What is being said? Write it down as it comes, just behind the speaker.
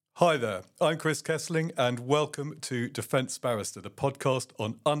Hi there, I'm Chris Kessling and welcome to Defence Barrister, the podcast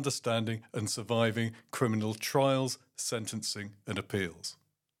on understanding and surviving criminal trials, sentencing and appeals.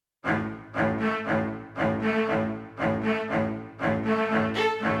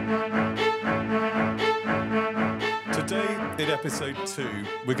 Today, in episode 2,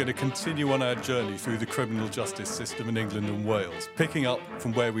 we're going to continue on our journey through the criminal justice system in England and Wales, picking up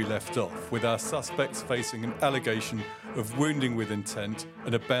from where we left off, with our suspects facing an allegation of wounding with intent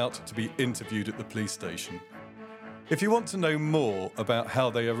and about to be interviewed at the police station. If you want to know more about how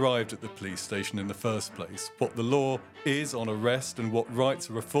they arrived at the police station in the first place, what the law is on arrest and what rights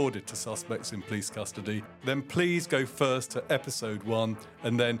are afforded to suspects in police custody, then please go first to episode 1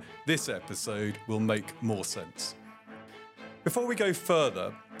 and then this episode will make more sense. Before we go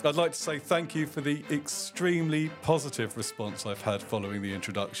further, I'd like to say thank you for the extremely positive response I've had following the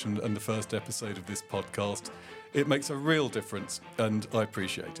introduction and the first episode of this podcast. It makes a real difference and I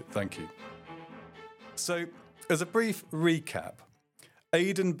appreciate it. Thank you. So, as a brief recap,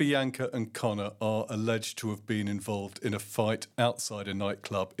 Aidan, Bianca and Connor are alleged to have been involved in a fight outside a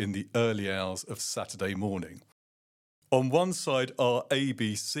nightclub in the early hours of Saturday morning. On one side are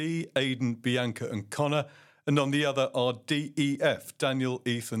ABC, Aidan, Bianca and Connor, and on the other are DEF, Daniel,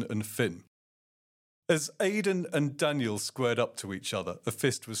 Ethan and Finn. As Aidan and Daniel squared up to each other, a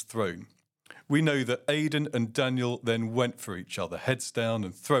fist was thrown. We know that Aidan and Daniel then went for each other, heads down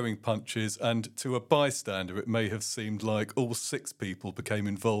and throwing punches, and to a bystander it may have seemed like all 6 people became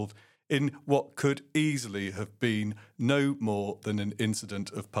involved in what could easily have been no more than an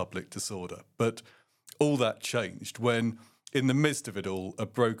incident of public disorder. But all that changed when, in the midst of it all, a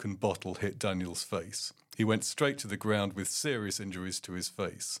broken bottle hit Daniel's face. He went straight to the ground with serious injuries to his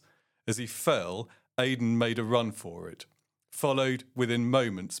face. As he fell, Aidan made a run for it, followed within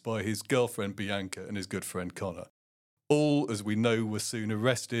moments by his girlfriend Bianca and his good friend Connor. All, as we know, were soon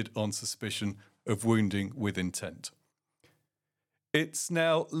arrested on suspicion of wounding with intent. It's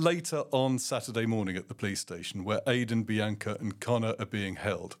now later on Saturday morning at the police station where Aidan, Bianca and Connor are being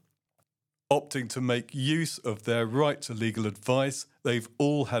held. Opting to make use of their right to legal advice, they've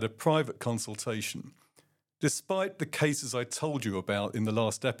all had a private consultation. Despite the cases I told you about in the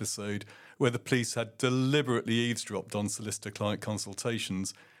last episode, where the police had deliberately eavesdropped on solicitor-client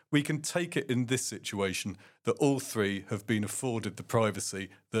consultations, we can take it in this situation that all 3 have been afforded the privacy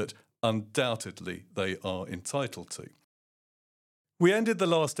that undoubtedly they are entitled to. We ended the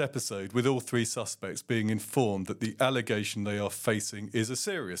last episode with all 3 suspects being informed that the allegation they are facing is a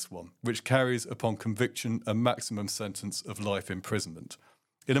serious one, which carries upon conviction a maximum sentence of life imprisonment.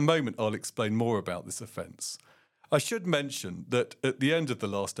 In a moment, I'll explain more about this offence. I should mention that at the end of the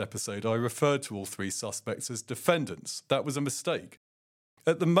last episode, I referred to all 3 suspects as defendants. That was a mistake.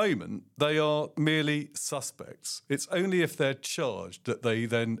 At the moment, they are merely suspects. It's only if they're charged that they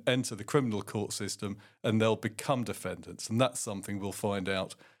then enter the criminal court system and they'll become defendants, and that's something we'll find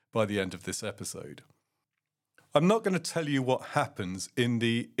out by the end of this episode. I'm not going to tell you what happens in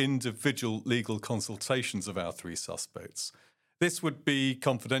the individual legal consultations of our 3 suspects. This would be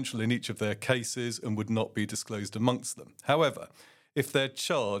confidential in each of their cases and would not be disclosed amongst them. However, if they're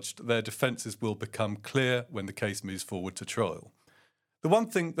charged, their defences will become clear when the case moves forward to trial. The one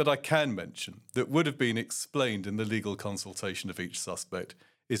thing that I can mention that would have been explained in the legal consultation of each suspect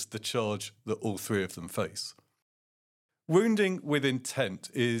is the charge that all 3 of them face. Wounding with intent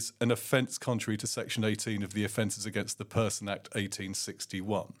is an offence contrary to Section 18 of the Offences Against the Person Act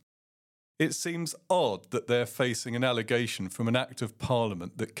 1861. It seems odd that they're facing an allegation from an Act of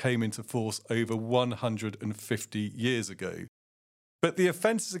Parliament that came into force over 150 years ago. But the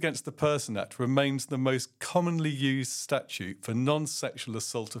Offences Against the Person Act remains the most commonly used statute for non-sexual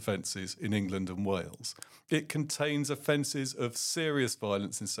assault offences in England and Wales. It contains offences of serious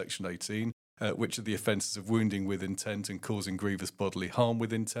violence in Section 18, which are the offences of wounding with intent and causing grievous bodily harm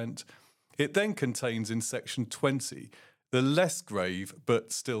with intent. It then contains in Section 20 the less grave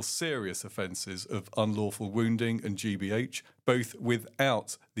but still serious offences of unlawful wounding and GBH, both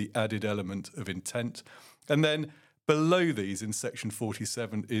without the added element of intent. And then below these in Section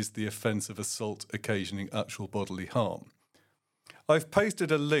 47 is the offence of assault occasioning actual bodily harm. I've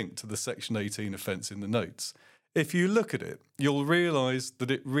posted a link to the Section 18 offence in the notes. If you look at it, you'll realise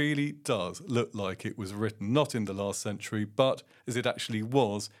that it really does look like it was written not in the last century, but as it actually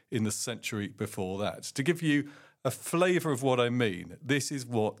was in the century before that. To give you a flavour of what I mean, this is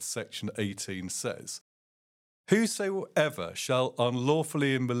what Section 18 says. Whosoever shall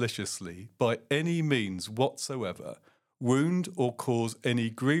unlawfully and maliciously, by any means whatsoever, wound or cause any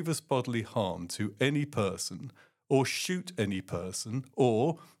grievous bodily harm to any person, or shoot any person,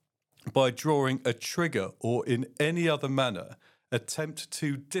 or, by drawing a trigger or in any other manner, attempt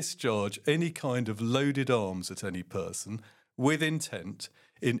to discharge any kind of loaded arms at any person with intent,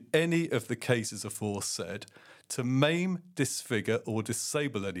 in any of the cases aforesaid, to maim, disfigure, or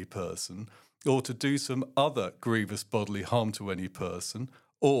disable any person, or to do some other grievous bodily harm to any person,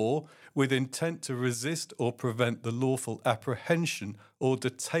 or with intent to resist or prevent the lawful apprehension or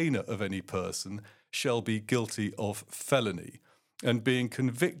detainer of any person, shall be guilty of felony, and being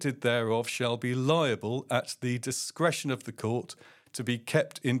convicted thereof shall be liable at the discretion of the court to be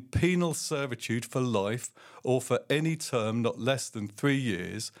kept in penal servitude for life or for any term not less than 3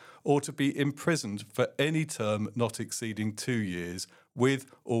 years, or to be imprisoned for any term not exceeding 2 years, with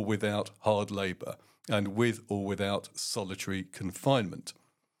or without hard labour, and with or without solitary confinement.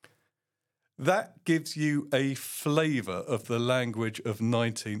 That gives you a flavour of the language of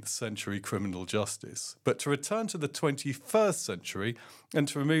 19th century criminal justice. But to return to the 21st century and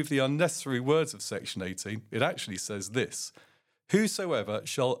to remove the unnecessary words of Section 18, it actually says this: whosoever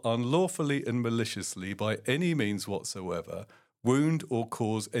shall unlawfully and maliciously by any means whatsoever wound or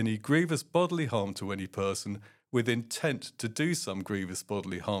cause any grievous bodily harm to any person with intent to do some grievous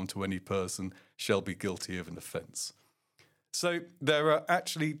bodily harm to any person shall be guilty of an offence. So there are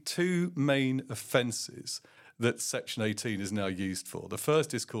actually two main offences that Section 18 is now used for. The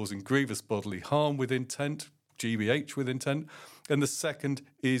first is causing grievous bodily harm with intent, GBH with intent, and the second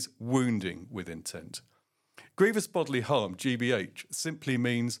is wounding with intent. Grievous bodily harm, GBH, simply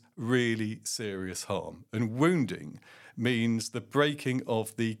means really serious harm, and wounding means the breaking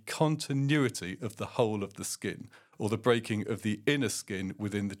of the continuity of the whole of the skin, or the breaking of the inner skin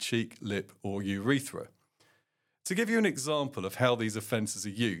within the cheek, lip, or urethra. To give you an example of how these offences are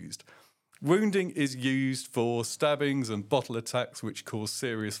used, wounding is used for stabbings and bottle attacks which cause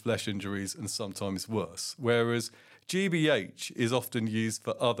serious flesh injuries and sometimes worse, whereas GBH is often used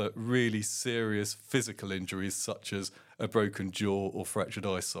for other really serious physical injuries such as a broken jaw or fractured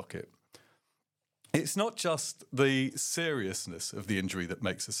eye socket. It's not just the seriousness of the injury that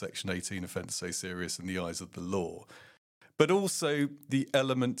makes a Section 18 offence so serious in the eyes of the law, but also the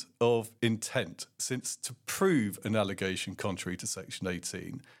element of intent, since to prove an allegation contrary to Section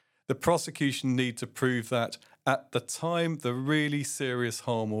 18, the prosecution need to prove that at the time the really serious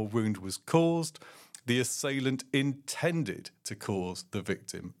harm or wound was caused, the assailant intended to cause the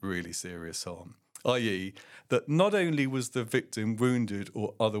victim really serious harm, i.e., that not only was the victim wounded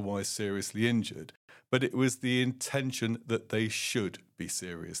or otherwise seriously injured, but it was the intention that they should be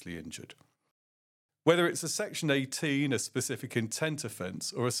seriously injured. Whether it's a Section 18, a specific intent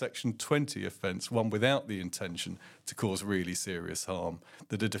offence, or a Section 20 offence, one without the intention to cause really serious harm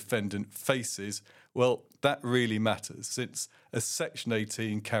that a defendant faces, well, that really matters, since a Section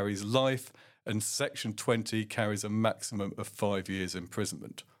 18 carries life and Section 20 carries a maximum of 5 years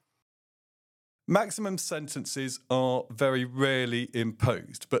imprisonment. Maximum sentences are very rarely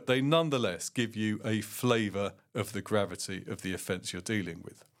imposed, but they nonetheless give you a flavour of the gravity of the offence you're dealing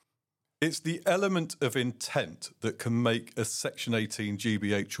with. It's the element of intent that can make a Section 18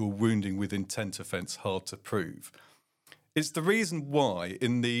 GBH or wounding with intent offence hard to prove. It's the reason why,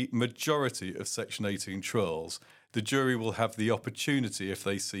 in the majority of Section 18 trials, the jury will have the opportunity, if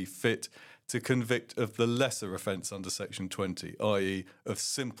they see fit, to convict of the lesser offence under Section 20, i.e. of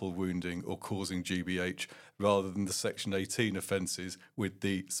simple wounding or causing GBH, rather than the Section 18 offences with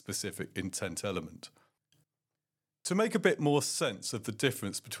the specific intent element. To make a bit more sense of the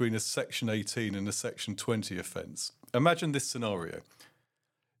difference between a Section 18 and a Section 20 offence, imagine this scenario.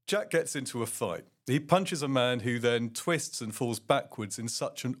 Jack gets into a fight. He punches a man who then twists and falls backwards in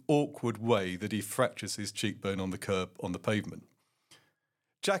such an awkward way that he fractures his cheekbone on the curb on the pavement.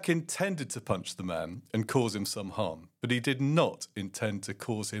 Jack intended to punch the man and cause him some harm, but he did not intend to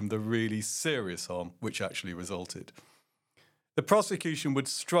cause him the really serious harm which actually resulted. The prosecution would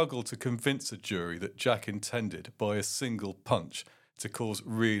struggle to convince a jury that Jack intended, by a single punch, to cause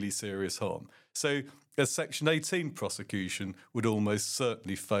really serious harm. So a Section 18 prosecution would almost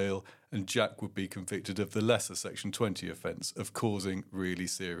certainly fail, and Jack would be convicted of the lesser Section 20 offence of causing really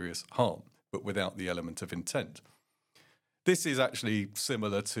serious harm, but without the element of intent. This is actually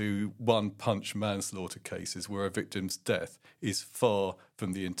similar to one-punch manslaughter cases where a victim's death is far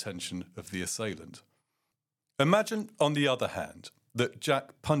from the intention of the assailant. Imagine, on the other hand, that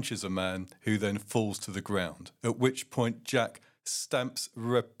Jack punches a man who then falls to the ground, at which point Jack stamps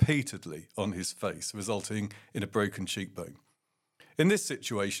repeatedly on his face, resulting in a broken cheekbone. In this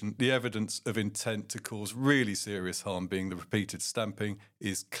situation, the evidence of intent to cause really serious harm, being the repeated stamping,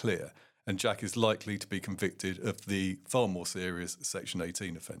 is clear, and Jack is likely to be convicted of the far more serious Section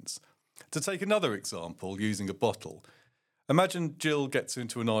 18 offence. To take another example, using a bottle, imagine Jill gets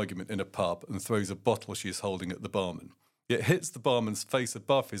into an argument in a pub and throws a bottle she is holding at the barman. It hits the barman's face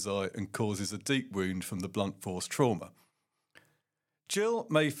above his eye and causes a deep wound from the blunt force trauma. Jill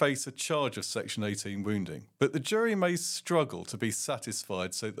may face a charge of Section 18 wounding, but the jury may struggle to be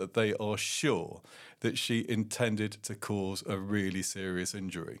satisfied so that they are sure that she intended to cause a really serious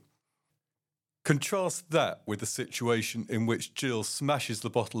injury. Contrast that with the situation in which Jill smashes the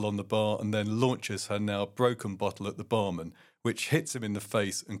bottle on the bar and then launches her now broken bottle at the barman, which hits him in the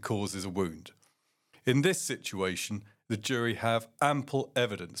face and causes a wound. In this situation, the jury have ample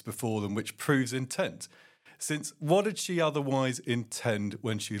evidence before them which proves intent, since what did she otherwise intend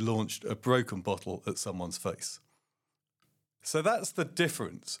when she launched a broken bottle at someone's face? So that's the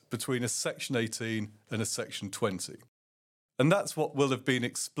difference between a Section 18 and a Section 20. And that's what will have been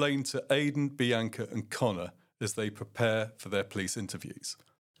explained to Aidan, Bianca and Connor as they prepare for their police interviews.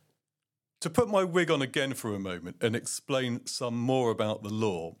 To put my wig on again for a moment and explain some more about the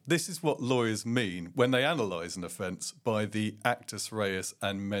law, this is what lawyers mean when they analyse an offence by the actus reus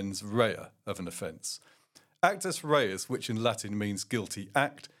and mens rea of an offence. Actus reus, which in Latin means guilty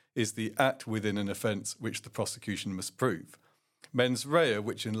act, is the act within an offence which the prosecution must prove. Mens rea,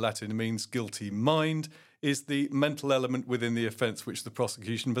 which in Latin means guilty mind, is the mental element within the offence which the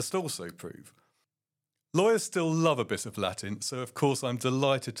prosecution must also prove. Lawyers still love a bit of Latin, so of course I'm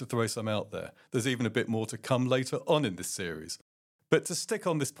delighted to throw some out there. There's even a bit more to come later on in this series. But to stick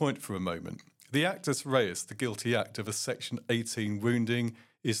on this point for a moment, the actus reus, the guilty act of a Section 18 wounding,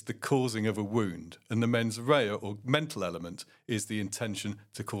 is the causing of a wound, and the mens rea, or mental element, is the intention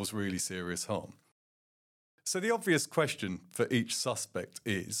to cause really serious harm. So the obvious question for each suspect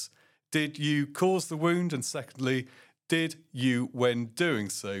is, did you cause the wound? And secondly, did you, when doing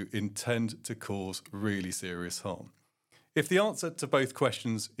so, intend to cause really serious harm? If the answer to both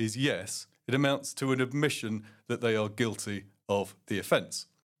questions is yes, it amounts to an admission that they are guilty of the offence.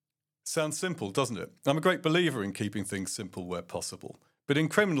 Sounds simple, doesn't it? I'm a great believer in keeping things simple where possible. But in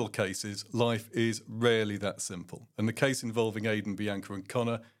criminal cases, life is rarely that simple. And the case involving Aidan, Bianca and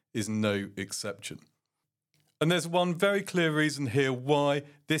Connor is no exception. And there's one very clear reason here why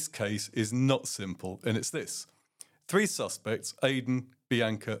this case is not simple, and it's this. 3 suspects, Aidan,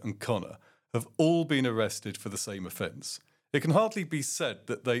 Bianca and Connor, have all been arrested for the same offence. It can hardly be said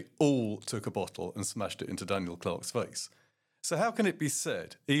that they all took a bottle and smashed it into Daniel Clark's face. So how can it be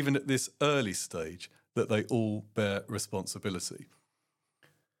said, even at this early stage, that they all bear responsibility?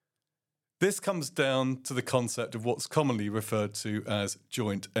 This comes down to the concept of what's commonly referred to as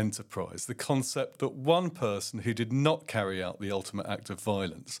joint enterprise, the concept that one person who did not carry out the ultimate act of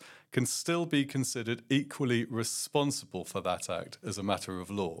violence can still be considered equally responsible for that act as a matter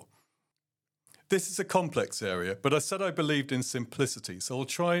of law. This is a complex area, but I said I believed in simplicity, so I'll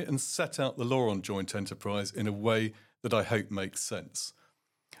try and set out the law on joint enterprise in a way that I hope makes sense.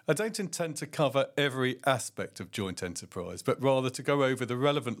 I don't intend to cover every aspect of joint enterprise, but rather to go over the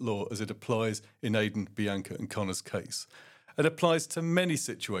relevant law as it applies in Aidan, Bianca and Connor's case. It applies to many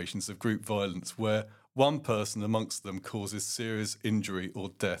situations of group violence where one person amongst them causes serious injury or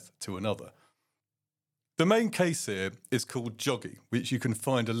death to another. The main case here is called Joggy, which you can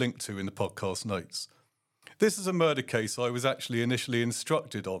find a link to in the podcast notes. This is a murder case I was actually initially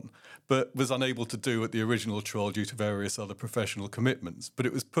instructed on, but was unable to do at the original trial due to various other professional commitments. But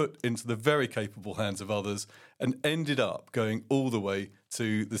it was put into the very capable hands of others and ended up going all the way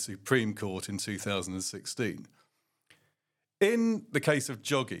to the Supreme Court in 2016. In the case of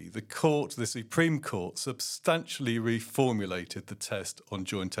Joggy, the Supreme Court, substantially reformulated the test on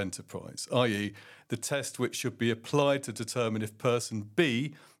joint enterprise, i.e. the test which should be applied to determine if person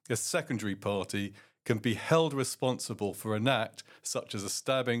B, a secondary party, can be held responsible for an act such as a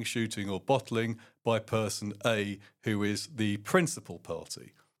stabbing, shooting or bottling by person A, who is the principal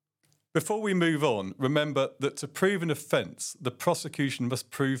party. Before we move on, remember that to prove an offence, the prosecution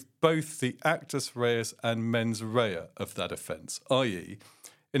must prove both the actus reus and mens rea of that offence, i.e.,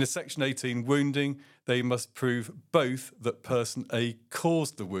 in a Section 18 wounding, they must prove both that person A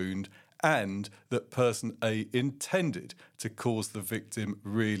caused the wound and that person A intended to cause the victim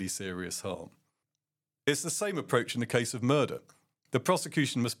really serious harm. It's the same approach in the case of murder. The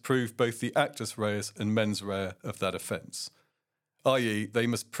prosecution must prove both the actus reus and mens rea of that offence, i.e. they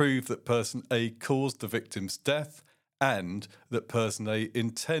must prove that person A caused the victim's death and that person A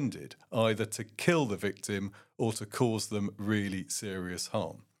intended either to kill the victim or to cause them really serious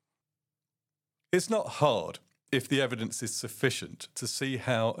harm. It's not hard, if the evidence is sufficient, to see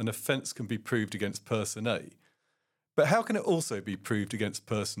how an offence can be proved against person A. But how can it also be proved against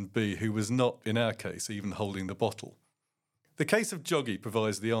person B, who was not, in our case, even holding the bottle? The case of Joggy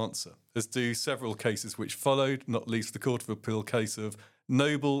provides the answer, as do several cases which followed, not least the Court of Appeal case of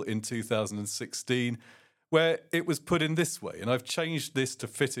Noble in 2016, where it was put in this way, and I've changed this to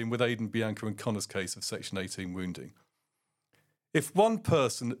fit in with Aidan, Bianca and Connor's case of Section 18 wounding. If one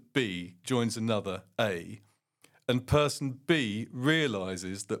person, B, joins another, A, and person B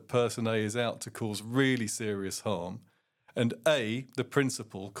realises that person A is out to cause really serious harm, and A, the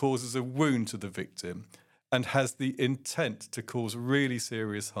principal, causes a wound to the victim and has the intent to cause really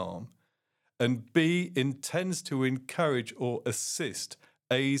serious harm, and B intends to encourage or assist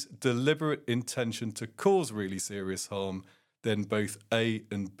A's deliberate intention to cause really serious harm, then both A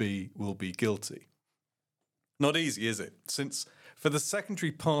and B will be guilty. Not easy, is it? Since for the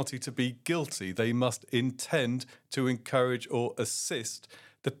secondary party to be guilty, they must intend to encourage or assist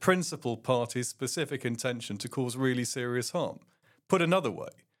the principal party's specific intention to cause really serious harm. Put another way,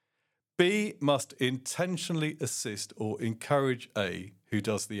 B must intentionally assist or encourage A who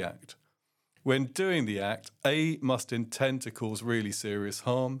does the act. When doing the act, A must intend to cause really serious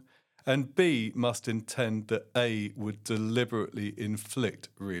harm, and B must intend that A would deliberately inflict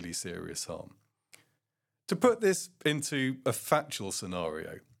really serious harm. To put this into a factual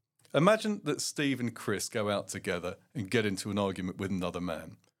scenario, imagine that Steve and Chris go out together and get into an argument with another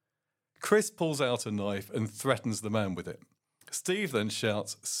man. Chris pulls out a knife and threatens the man with it. Steve then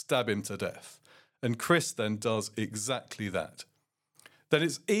shouts, "Stab him to death," and Chris then does exactly that. Then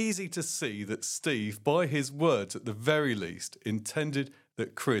it's easy to see that Steve, by his words at the very least, intended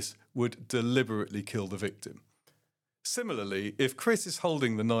that Chris would deliberately kill the victim. Similarly, if Chris is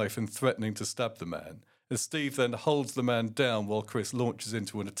holding the knife and threatening to stab the man, and Steve then holds the man down while Chris launches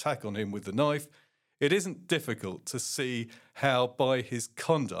into an attack on him with the knife, it isn't difficult to see how, by his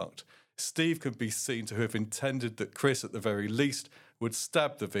conduct, Steve can be seen to have intended that Chris, at the very least, would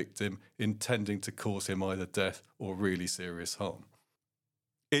stab the victim, intending to cause him either death or really serious harm.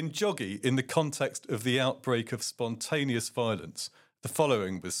 In Joggy, in the context of the outbreak of spontaneous violence, the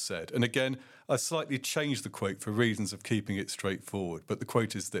following was said, and again, I slightly changed the quote for reasons of keeping it straightforward, but the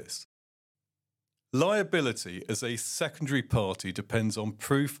quote is this: "Liability as a secondary party depends on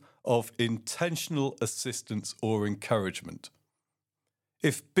proof of intentional assistance or encouragement.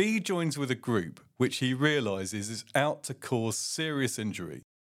 If B joins with a group which he realises is out to cause serious injury,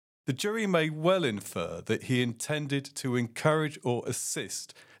 the jury may well infer that he intended to encourage or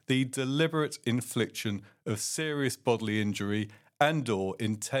assist the deliberate infliction of serious bodily injury and/or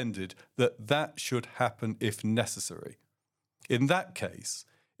intended that that should happen if necessary. In that case,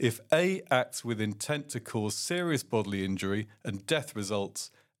 if A acts with intent to cause serious bodily injury and death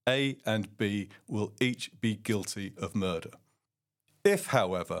results, A and B will each be guilty of murder. If,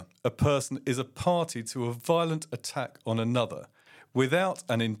 however, a person is a party to a violent attack on another without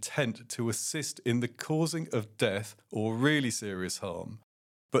an intent to assist in the causing of death or really serious harm,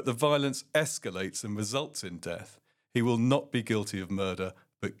 but the violence escalates and results in death, he will not be guilty of murder,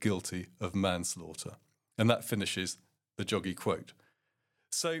 but guilty of manslaughter." And that finishes the Joggy quote.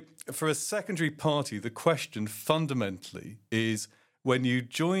 So, for a secondary party, the question fundamentally is, when you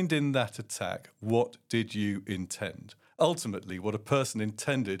joined in that attack, what did you intend? Ultimately, what a person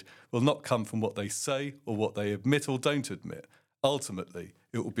intended will not come from what they say or what they admit or don't admit. Ultimately,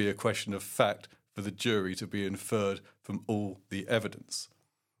 it will be a question of fact for the jury to be inferred from all the evidence.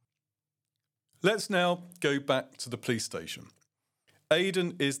 Let's now go back to the police station.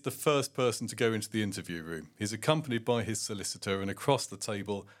 Aidan is the first person to go into the interview room. He's accompanied by his solicitor, and across the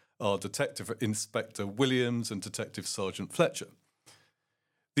table are Detective Inspector Williams and Detective Sergeant Fletcher.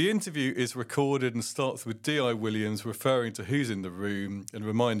 The interview is recorded and starts with D.I. Williams referring to who's in the room and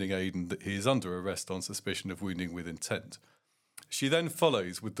reminding Aidan that he is under arrest on suspicion of wounding with intent. She then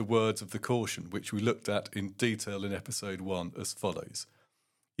follows with the words of the caution, which we looked at in detail in episode 1 as follows.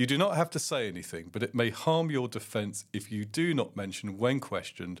 "You do not have to say anything, but it may harm your defence if you do not mention when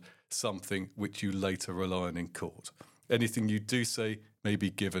questioned something which you later rely on in court. Anything you do say may be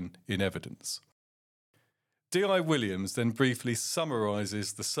given in evidence." D.I. Williams then briefly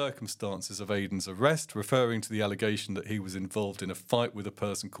summarises the circumstances of Aidan's arrest, referring to the allegation that he was involved in a fight with a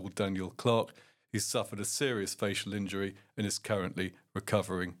person called Daniel Clark, who suffered a serious facial injury and is currently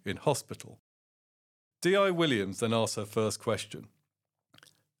recovering in hospital. D.I. Williams then asks her first question.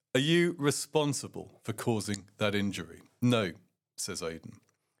 "Are you responsible for causing that injury?" "No," says Aidan.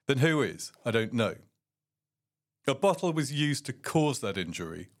 "Then who is?" "I don't know." "A bottle was used to cause that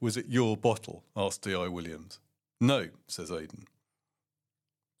injury. Was it your bottle?" asked D.I. Williams. "No," says Aidan.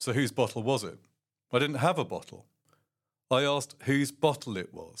 "So whose bottle was it?" "I didn't have a bottle." "I asked whose bottle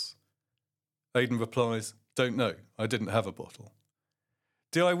it was." Aidan replies, "Don't know. I didn't have a bottle."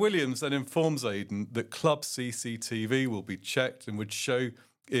 D.I. Williams then informs Aidan that club CCTV will be checked and would show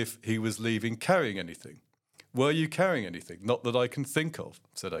if he was leaving carrying anything. "Were you carrying anything?" "Not that I can think of,"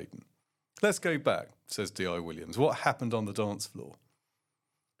 said Aidan. "Let's go back. says D.I. Williams. What happened on the dance floor?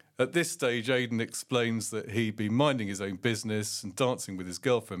 At this stage, Aidan explains that he'd been minding his own business and dancing with his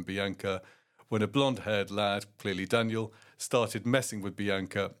girlfriend Bianca when a blonde-haired lad, clearly Daniel, started messing with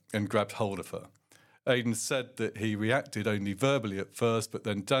Bianca and grabbed hold of her. Aidan said that he reacted only verbally at first, but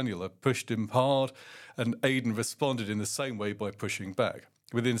then Daniel had pushed him hard and Aidan responded in the same way by pushing back.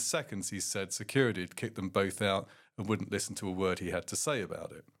 Within seconds, he said security had kicked them both out and wouldn't listen to a word he had to say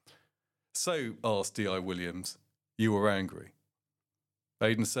about it. So, asked D.I. Williams, you were angry?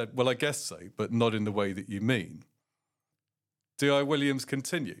 Aidan said, well, I guess so, but not in the way that you mean. D.I. Williams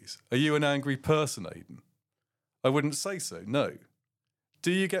continues, are you an angry person, Aidan? I wouldn't say so, no.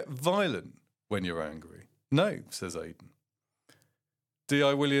 Do you get violent when you're angry? No, says Aidan.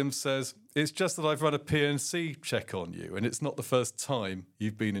 D.I. Williams says, it's just that I've run a PNC check on you and it's not the first time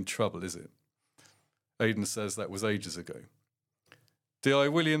you've been in trouble, is it? Aidan says that was ages ago. D.I.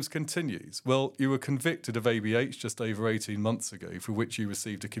 Williams continues, well, you were convicted of ABH just over 18 months ago, for which you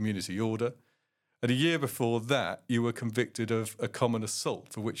received a community order. And a year before that, you were convicted of a common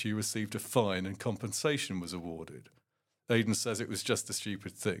assault, for which you received a fine and compensation was awarded. Aidan says it was just a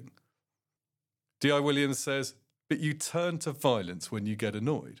stupid thing. D.I. Williams says, but you turn to violence when you get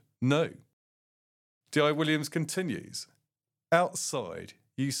annoyed. No. D.I. Williams continues, outside,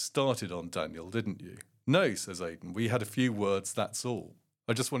 you started on Daniel, didn't you? No, says Aidan, we had a few words, that's all.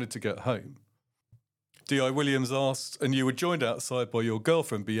 I just wanted to get home. D.I. Williams asks, and you were joined outside by your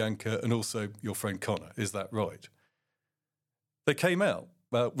girlfriend Bianca and also your friend Connor, is that right? They came out.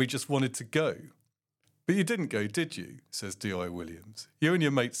 Well, we just wanted to go. But you didn't go, did you? Says D.I. Williams. You and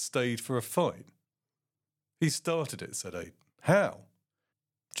your mates stayed for a fight. He started it, said Aidan. How?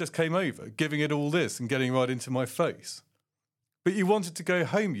 Just came over, giving it all this and getting right into my face. But you wanted to go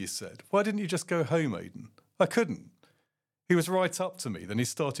home, you said. Why didn't you just go home, Aidan? I couldn't. He was right up to me, then he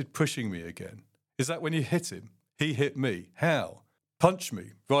started pushing me again. Is that when you hit him? He hit me. How? Punched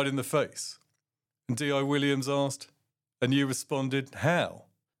me, right in the face. And D.I. Williams asked, and you responded, how?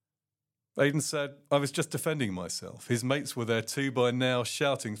 Aidan said, I was just defending myself. His mates were there too by now,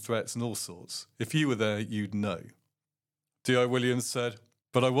 shouting threats and all sorts. If you were there, you'd know. D.I. Williams said,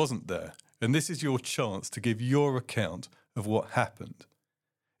 but I wasn't there, and this is your chance to give your account of what happened.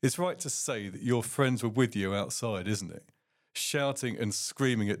 It's right to say that your friends were with you outside, isn't it? Shouting and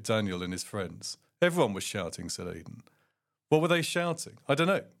screaming at Daniel and his friends. Everyone was shouting, said Aidan. What were they shouting? I don't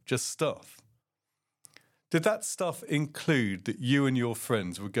know, just stuff. Did that stuff include that you and your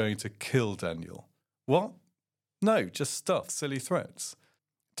friends were going to kill Daniel? What? No, just stuff, silly threats.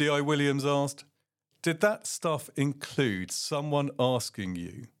 D.I. Williams asked, did that stuff include someone asking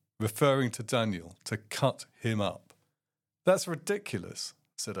you, referring to Daniel, to cut him up? That's ridiculous,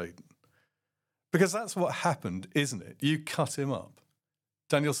 said Aidan. Because that's what happened, isn't it? You cut him up.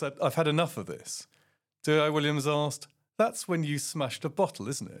 Daniel said, I've had enough of this. D.I. Williams asked, that's when you smashed a bottle,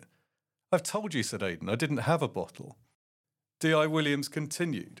 isn't it? I've told you, said Aidan, I didn't have a bottle. D.I. Williams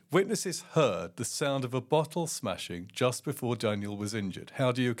continued, witnesses heard the sound of a bottle smashing just before Daniel was injured.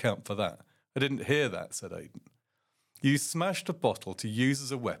 How do you account for that? I didn't hear that, said Aidan. You smashed a bottle to use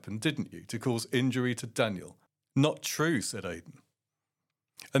as a weapon, didn't you, to cause injury to Daniel? Not true, said Aidan.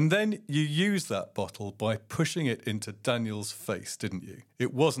 And then you used that bottle by pushing it into Daniel's face, didn't you?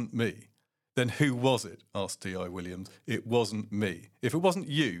 It wasn't me. Then who was it? Asked D.I. Williams. It wasn't me. If it wasn't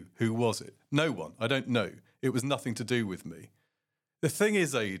you, who was it? No one. I don't know. It was nothing to do with me. The thing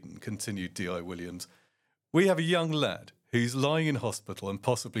is, Aidan, continued D.I. Williams, we have a young lad who's lying in hospital and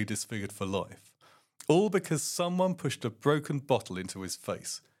possibly disfigured for life. All because someone pushed a broken bottle into his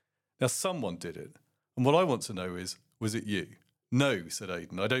face. Now, someone did it. And what I want to know is, was it you? No, said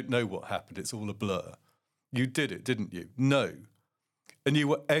Aidan. I don't know what happened. It's all a blur. You did it, didn't you? No. And you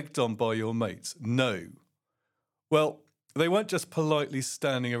were egged on by your mates? No. Well, they weren't just politely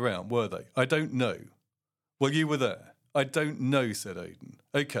standing around, were they? I don't know. Well, you were there. I don't know, said Aidan.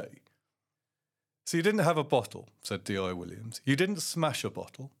 OK. So you didn't have a bottle, said D.I. Williams. You didn't smash a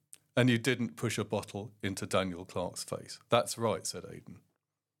bottle, and you didn't push a bottle into Daniel Clark's face. That's right, said Aidan.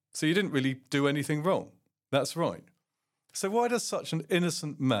 So you didn't really do anything wrong. That's right. So why does such an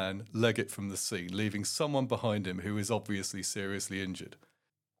innocent man leg it from the scene, leaving someone behind him who is obviously seriously injured?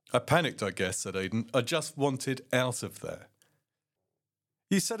 I panicked, I guess, said Aidan. I just wanted out of there.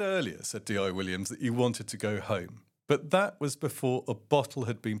 You said earlier, said D.I. Williams, that you wanted to go home. But that was before a bottle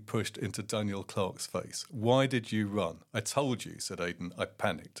had been pushed into Daniel Clark's face. Why did you run? I told you, said Aidan. I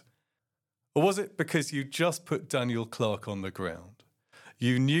panicked. Or was it because you just put Daniel Clark on the ground?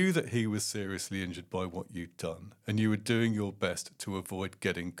 You knew that he was seriously injured by what you'd done, and you were doing your best to avoid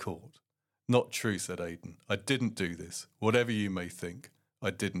getting caught. Not true, said Aidan. I didn't do this. Whatever you may think, I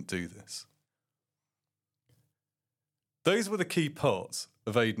didn't do this. Those were the key parts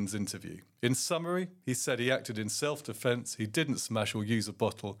of Aidan's interview. In summary, he said he acted in self-defence, he didn't smash or use a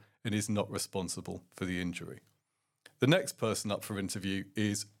bottle, and is not responsible for the injury. The next person up for interview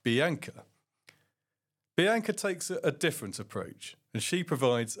is Bianca. Bianca takes a different approach, and she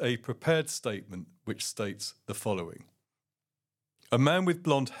provides a prepared statement which states the following. A man with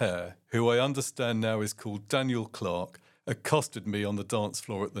blonde hair, who I understand now is called Daniel Clark, accosted me on the dance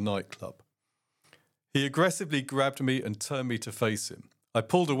floor at the nightclub. He aggressively grabbed me and turned me to face him. I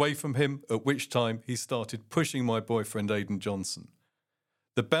pulled away from him, at which time he started pushing my boyfriend Aidan Johnson.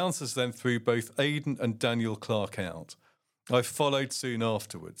 The bouncers then threw both Aidan and Daniel Clark out. I followed soon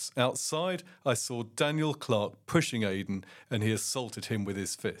afterwards. Outside, I saw Daniel Clark pushing Aidan and he assaulted him with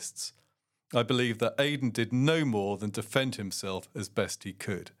his fists. I believe that Aidan did no more than defend himself as best he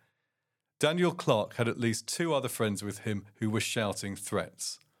could. Daniel Clark had at least 2 other friends with him who were shouting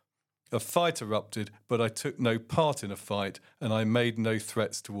threats. A fight erupted, but I took no part in a fight and I made no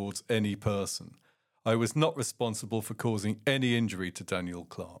threats towards any person. I was not responsible for causing any injury to Daniel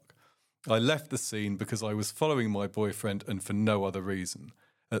Clark. I left the scene because I was following my boyfriend and for no other reason.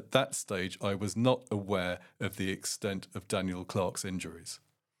 At that stage, I was not aware of the extent of Daniel Clark's injuries.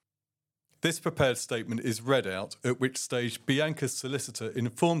 This prepared statement is read out, at which stage Bianca's solicitor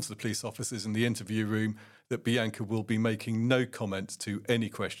informs the police officers in the interview room that Bianca will be making no comment to any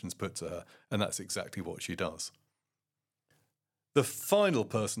questions put to her, and that's exactly what she does. The final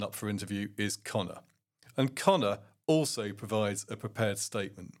person up for interview is Connor, and Connor also provides a prepared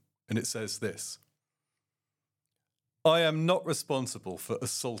statement, and it says this. I am not responsible for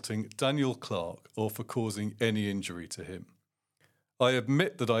assaulting Daniel Clark or for causing any injury to him. I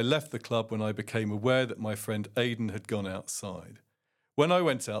admit that I left the club when I became aware that my friend Aidan had gone outside. When I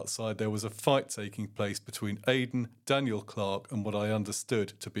went outside, there was a fight taking place between Aidan, Daniel Clark, and what I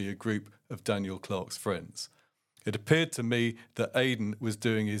understood to be a group of Daniel Clark's friends. It appeared to me that Aidan was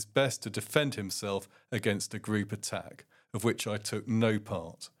doing his best to defend himself against a group attack, of which I took no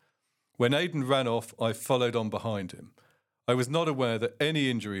part. When Aidan ran off, I followed on behind him. I was not aware that any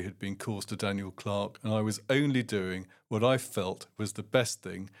injury had been caused to Daniel Clark, and I was only doing what I felt was the best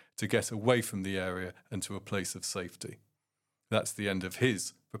thing to get away from the area and to a place of safety. That's the end of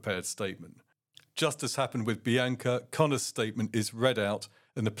his prepared statement. Just as happened with Bianca, Connor's statement is read out,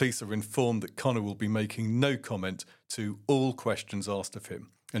 and the police are informed that Connor will be making no comment to all questions asked of him.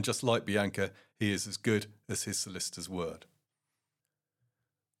 And just like Bianca, he is as good as his solicitor's word.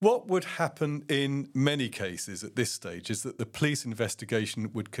 What would happen in many cases at this stage is that the police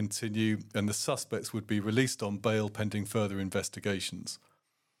investigation would continue and the suspects would be released on bail pending further investigations.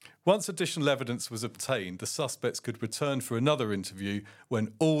 Once additional evidence was obtained, the suspects could return for another interview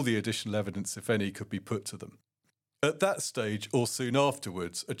when all the additional evidence, if any, could be put to them. At that stage, or soon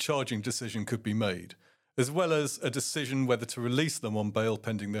afterwards, a charging decision could be made, as well as a decision whether to release them on bail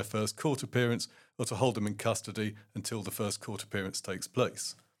pending their first court appearance or to hold them in custody until the first court appearance takes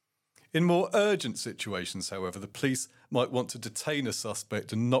place. In more urgent situations, however, the police might want to detain a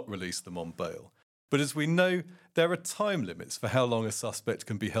suspect and not release them on bail. But as we know, there are time limits for how long a suspect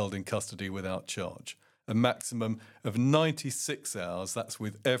can be held in custody without charge. A maximum of 96 hours, that's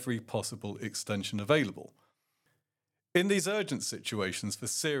with every possible extension available. In these urgent situations for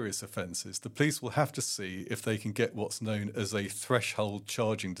serious offences, the police will have to see if they can get what's known as a threshold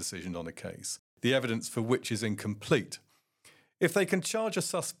charging decision on a case, the evidence for which is incomplete. If they can charge a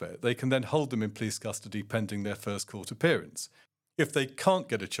suspect, they can then hold them in police custody pending their first court appearance. If they can't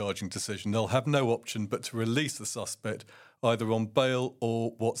get a charging decision, they'll have no option but to release the suspect either on bail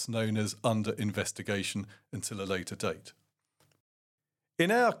or what's known as under investigation until a later date.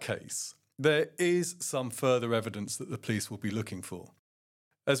 In our case, there is some further evidence that the police will be looking for.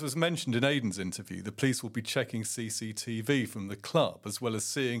 As was mentioned in Aidan's interview, the police will be checking CCTV from the club, as well as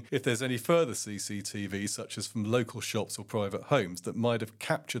seeing if there's any further CCTV, such as from local shops or private homes, that might have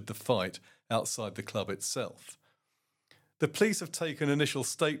captured the fight outside the club itself. The police have taken initial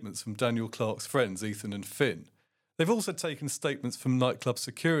statements from Daniel Clark's friends, Ethan and Finn. They've also taken statements from nightclub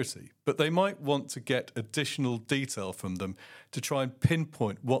security, but they might want to get additional detail from them to try and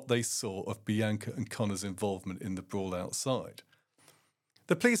pinpoint what they saw of Bianca and Connor's involvement in the brawl outside.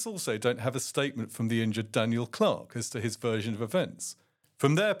 The police also don't have a statement from the injured Daniel Clark as to his version of events.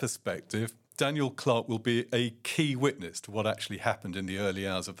 From their perspective, Daniel Clark will be a key witness to what actually happened in the early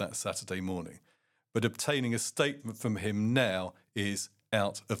hours of that Saturday morning. But obtaining a statement from him now is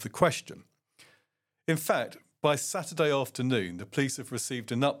out of the question. In fact, by Saturday afternoon, the police have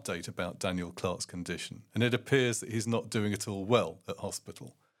received an update about Daniel Clark's condition, and it appears that he's not doing at all well at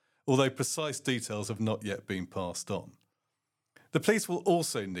hospital, although precise details have not yet been passed on. The police will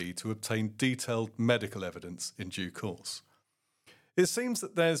also need to obtain detailed medical evidence in due course. It seems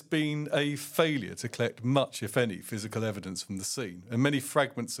that there's been a failure to collect much, if any, physical evidence from the scene, and many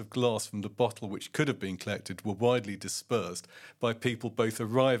fragments of glass from the bottle which could have been collected were widely dispersed by people both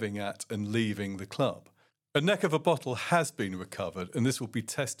arriving at and leaving the club. A neck of a bottle has been recovered, and this will be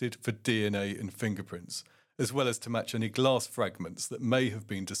tested for DNA and fingerprints, as well as to match any glass fragments that may have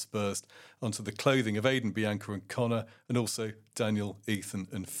been dispersed onto the clothing of Aidan, Bianca and Connor, and also Daniel, Ethan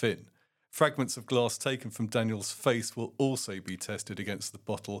and Finn. Fragments of glass taken from Daniel's face will also be tested against the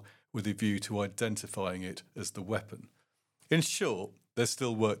bottle with a view to identifying it as the weapon. In short, there's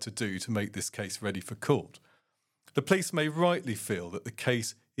still work to do to make this case ready for court. The police may rightly feel that the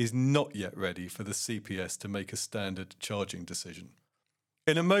case is not yet ready for the CPS to make a standard charging decision.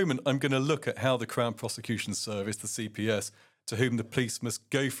 In a moment, I'm going to look at how the Crown Prosecution Service, the CPS, to whom the police must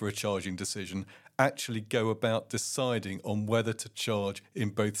go for a charging decision, actually go about deciding on whether to charge in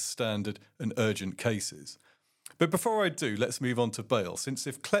both standard and urgent cases. But before I do, let's move on to bail, since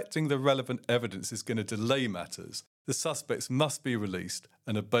if collecting the relevant evidence is going to delay matters, the suspects must be released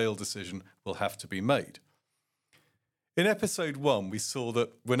and a bail decision will have to be made. In episode 1, we saw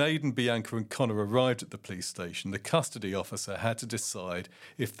that when Aidan, Bianca and Connor arrived at the police station, the custody officer had to decide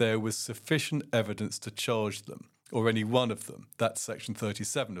if there was sufficient evidence to charge them, or any one of them, that's section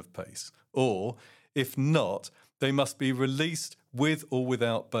 37 of PACE, or, if not, they must be released with or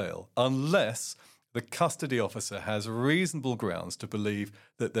without bail, unless the custody officer has reasonable grounds to believe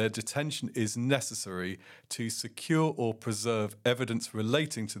that their detention is necessary to secure or preserve evidence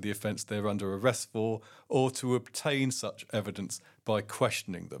relating to the offence they're under arrest for, or to obtain such evidence by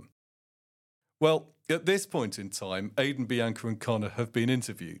questioning them. Well, at this point in time, Aidan, Bianca and Connor have been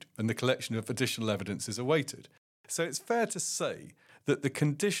interviewed and the collection of additional evidence is awaited. So it's fair to say that the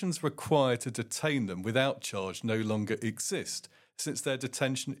conditions required to detain them without charge no longer exist, since their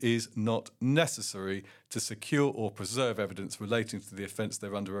detention is not necessary to secure or preserve evidence relating to the offence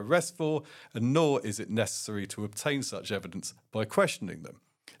they're under arrest for, and nor is it necessary to obtain such evidence by questioning them.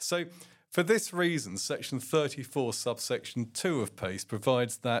 So, for this reason, section 34 subsection 2 of PACE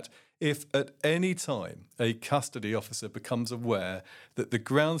provides that if at any time a custody officer becomes aware that the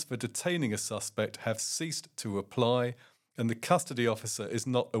grounds for detaining a suspect have ceased to apply, and the custody officer is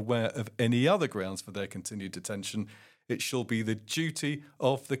not aware of any other grounds for their continued detention, it shall be the duty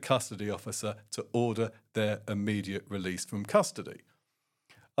of the custody officer to order their immediate release from custody.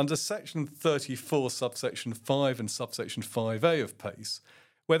 Under section 34 subsection 5 and subsection 5A of PACE,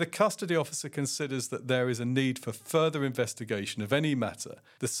 where the custody officer considers that there is a need for further investigation of any matter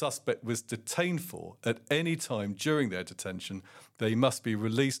the suspect was detained for at any time during their detention, they must be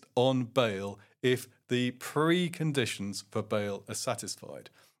released on bail if the preconditions for bail are satisfied.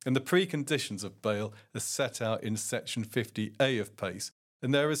 And the preconditions of bail are set out in section 50A of PACE,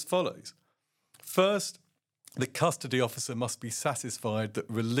 and they're as follows. First, the custody officer must be satisfied that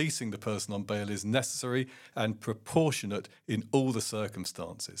releasing the person on bail is necessary and proportionate in all the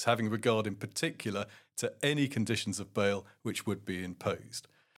circumstances, having regard in particular to any conditions of bail which would be imposed.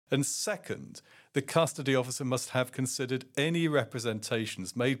 And second, the custody officer must have considered any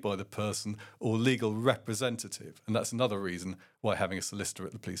representations made by the person or legal representative, and that's another reason why having a solicitor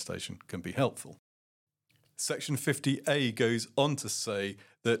at the police station can be helpful. Section 50A goes on to say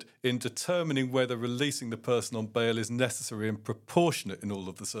that in determining whether releasing the person on bail is necessary and proportionate in all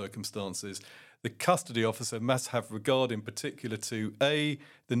of the circumstances, the custody officer must have regard in particular to A,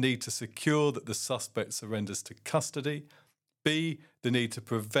 the need to secure that the suspect surrenders to custody, B, the need to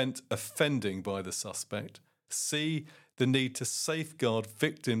prevent offending by the suspect, C, the need to safeguard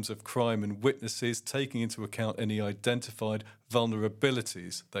victims of crime and witnesses, taking into account any identified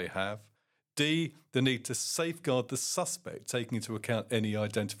vulnerabilities they have, D, the need to safeguard the suspect, taking into account any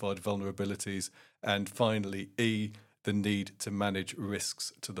identified vulnerabilities, and finally E, the need to manage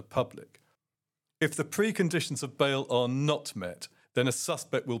risks to the public. If the preconditions of bail are not met, then a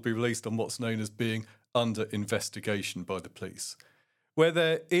suspect will be released on what's known as being under investigation by the police. Where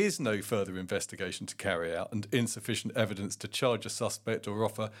there is no further investigation to carry out and insufficient evidence to charge a suspect or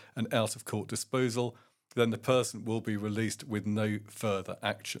offer an out-of-court disposal, then the person will be released with no further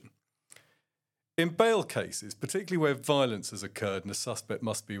action. In bail cases, particularly where violence has occurred and a suspect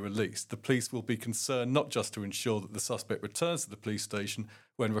must be released, the police will be concerned not just to ensure that the suspect returns to the police station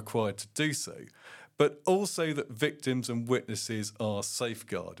when required to do so, but also that victims and witnesses are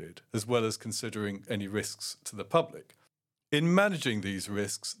safeguarded, as well as considering any risks to the public. In managing these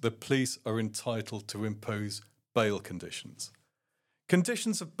risks, the police are entitled to impose bail conditions.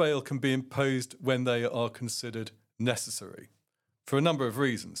 Conditions of bail can be imposed when they are considered necessary, for a number of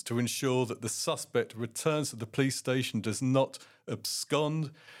reasons: to ensure that the suspect returns to the police station, does not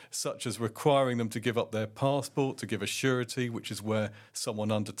abscond, such as requiring them to give up their passport, to give a surety, which is where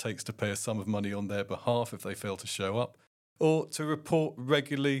someone undertakes to pay a sum of money on their behalf if they fail to show up, or to report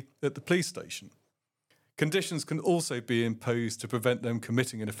regularly at the police station. Conditions can also be imposed to prevent them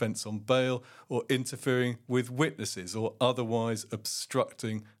committing an offence on bail or interfering with witnesses or otherwise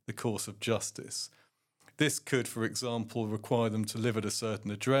obstructing the course of justice. This could, for example, require them to live at a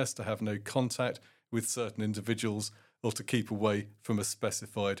certain address, to have no contact with certain individuals, or to keep away from a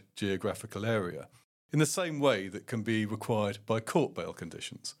specified geographical area, in the same way that can be required by court bail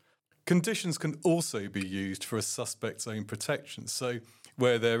conditions. Conditions can also be used for a suspect's own protection. So,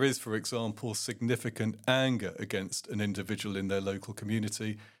 where there is, for example, significant anger against an individual in their local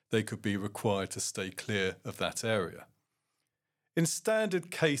community, they could be required to stay clear of that area. In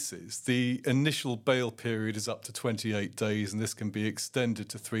standard cases, the initial bail period is up to 28 days, and this can be extended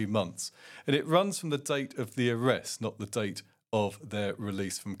to 3 months. And it runs from the date of the arrest, not the date of their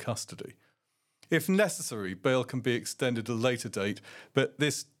release from custody. If necessary, bail can be extended at a later date, but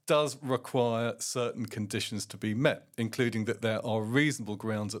this does require certain conditions to be met, including that there are reasonable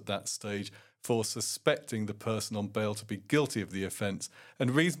grounds at that stage for suspecting the person on bail to be guilty of the offence,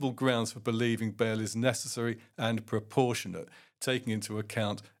 and reasonable grounds for believing bail is necessary and proportionate, taking into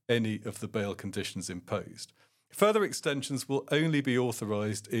account any of the bail conditions imposed. Further extensions will only be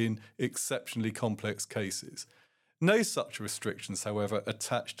authorised in exceptionally complex cases. No such restrictions, however,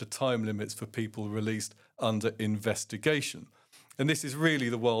 attach to time limits for people released under investigation. And this is really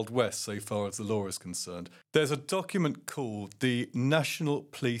the Wild West so far as the law is concerned. There's a document called the National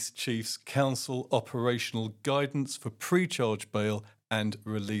Police Chiefs Council Operational Guidance for Pre-Charge Bail and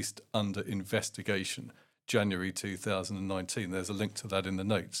Released Under Investigation, January 2019. There's a link to that in the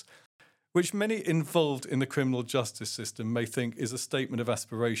notes, which many involved in the criminal justice system may think is a statement of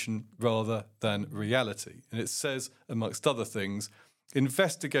aspiration rather than reality. And it says, amongst other things,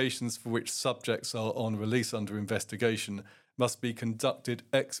 investigations for which subjects are on release under investigation must be conducted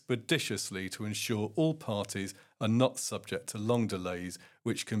expeditiously to ensure all parties are not subject to long delays,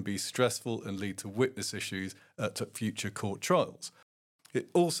 which can be stressful and lead to witness issues at future court trials. It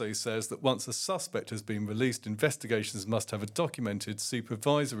also says that once a suspect has been released, investigations must have a documented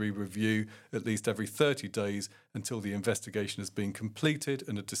supervisory review at least every 30 days until the investigation has been completed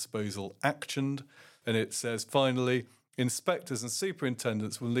and a disposal actioned. And it says, finally, inspectors and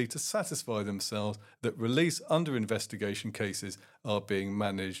superintendents will need to satisfy themselves that release under investigation cases are being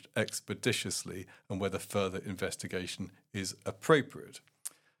managed expeditiously and whether further investigation is appropriate.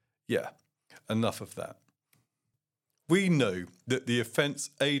 Yeah, enough of that. We know that the offence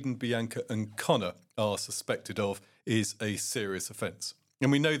Aidan, Bianca and Connor are suspected of is a serious offence.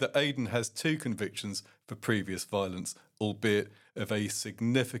 And we know that Aidan has 2 convictions for previous violence, albeit of a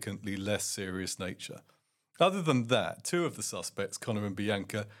significantly less serious nature. Other than that, 2 of the suspects, Connor and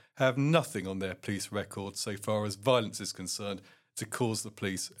Bianca, have nothing on their police record so far as violence is concerned to cause the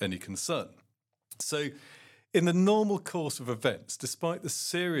police any concern. So, in the normal course of events, despite the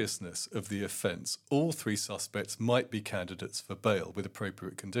seriousness of the offence, all 3 suspects might be candidates for bail with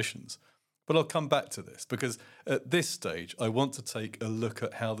appropriate conditions. But I'll come back to this because at this stage I want to take a look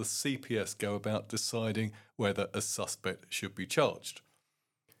at how the CPS go about deciding whether a suspect should be charged.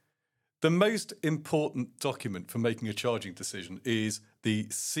 The most important document for making a charging decision is the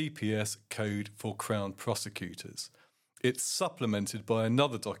CPS Code for Crown Prosecutors. It's supplemented by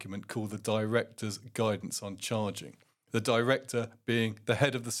another document called the Director's Guidance on Charging, the Director being the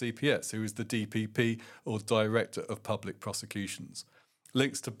head of the CPS, who is the DPP or Director of Public Prosecutions.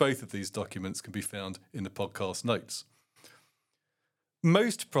 Links to both of these documents can be found in the podcast notes.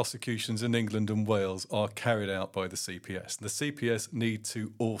 Most prosecutions in England and Wales are carried out by the CPS. The CPS need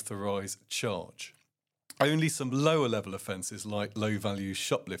to authorise charge. Only some lower level offences like low value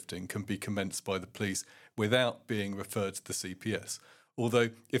shoplifting can be commenced by the police without being referred to the CPS. Although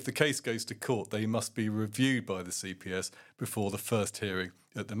if the case goes to court, they must be reviewed by the CPS before the first hearing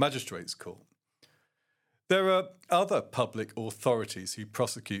at the Magistrates' Court. There are other public authorities who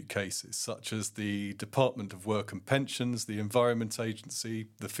prosecute cases, such as the Department of Work and Pensions, the Environment Agency,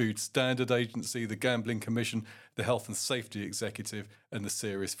 the Food Standard Agency, the Gambling Commission, the Health and Safety Executive, and the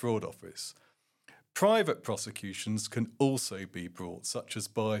Serious Fraud Office. Private prosecutions can also be brought, such as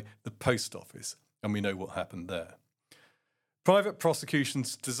by the Post Office, and we know what happened there. Private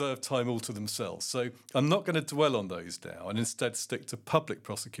prosecutions deserve time all to themselves, so I'm not going to dwell on those now and instead stick to public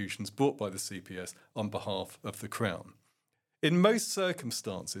prosecutions brought by the CPS on behalf of the Crown. In most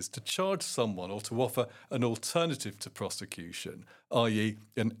circumstances, to charge someone or to offer an alternative to prosecution, i.e.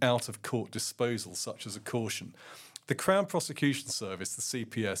 an out-of-court disposal such as a caution, the Crown Prosecution Service, the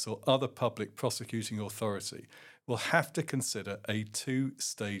CPS, or other public prosecuting authority will have to consider a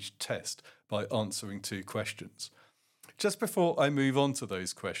two-stage test by answering two questions. Just before I move on to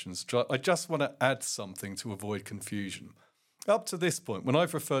those questions, I just want to add something to avoid confusion. Up to this point, when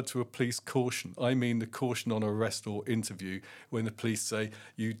I've referred to a police caution, I mean the caution on arrest or interview when the police say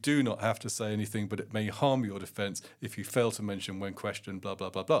you do not have to say anything, but it may harm your defence if you fail to mention when questioned, blah,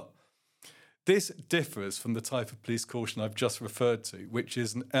 blah, blah, blah. This differs from the type of police caution I've just referred to, which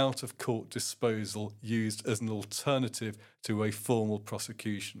is an out-of-court disposal used as an alternative to a formal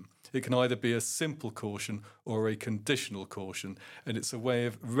prosecution. It can either be a simple caution or a conditional caution, and it's a way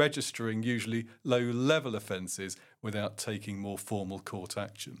of registering usually low-level offences without taking more formal court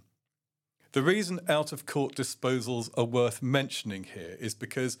action. The reason out-of-court disposals are worth mentioning here is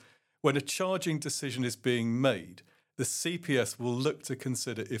because when a charging decision is being made, the CPS will look to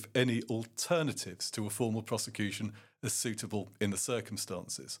consider if any alternatives to a formal prosecution are suitable in the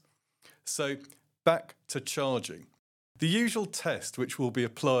circumstances. So, back to charging. The usual test which will be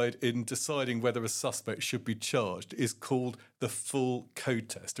applied in deciding whether a suspect should be charged is called the full code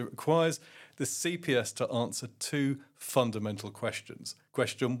test. It requires the CPS to answer two fundamental questions.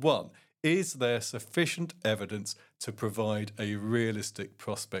 Question 1, is there sufficient evidence to provide a realistic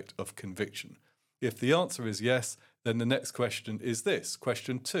prospect of conviction? If the answer is yes, then the next question is this.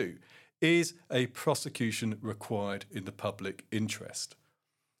 Question 2, is a prosecution required in the public interest?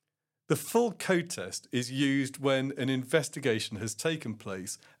 The full code test is used when an investigation has taken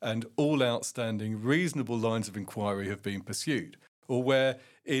place and all outstanding reasonable lines of inquiry have been pursued, or where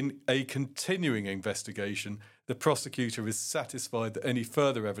in a continuing investigation the prosecutor is satisfied that any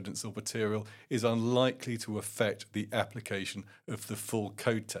further evidence or material is unlikely to affect the application of the full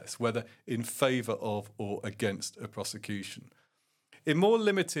code test, whether in favour of or against a prosecution. In more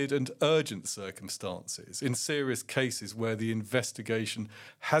limited and urgent circumstances, in serious cases where the investigation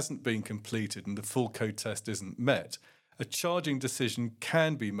hasn't been completed and the full code test isn't met, a charging decision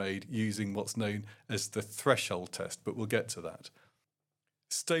can be made using what's known as the threshold test, but we'll get to that.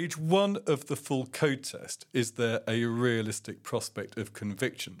 Stage 1 of the full code test is there a realistic prospect of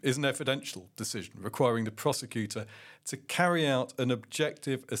conviction, is an evidential decision requiring the prosecutor to carry out an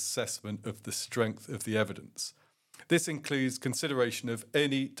objective assessment of the strength of the evidence. This includes consideration of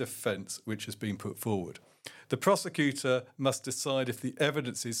any defence which has been put forward. The prosecutor must decide if the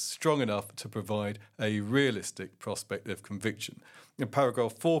evidence is strong enough to provide a realistic prospect of conviction. And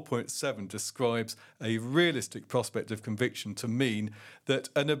paragraph 4.7 describes a realistic prospect of conviction to mean that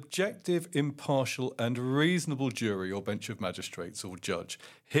an objective, impartial and reasonable jury or bench of magistrates or judge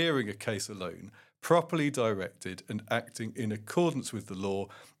hearing a case alone, properly directed and acting in accordance with the law,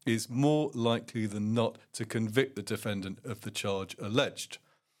 is more likely than not to convict the defendant of the charge alleged.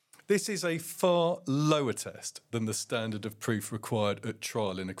 This is a far lower test than the standard of proof required at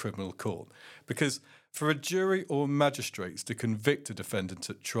trial in a criminal court, because for a jury or magistrates to convict a defendant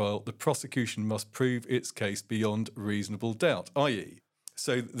at trial, the prosecution must prove its case beyond reasonable doubt, i.e.,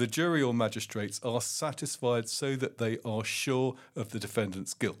 so the jury or magistrates are satisfied so that they are sure of the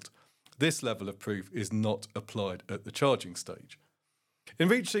defendant's guilt. This level of proof is not applied at the charging stage. In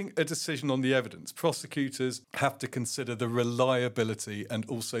reaching a decision on the evidence, prosecutors have to consider the reliability and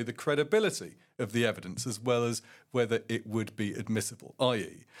also the credibility of the evidence, as well as whether it would be admissible,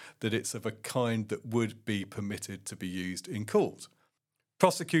 i.e., that it's of a kind that would be permitted to be used in court.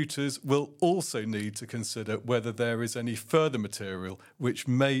 Prosecutors will also need to consider whether there is any further material which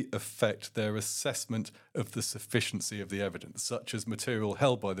may affect their assessment of the sufficiency of the evidence, such as material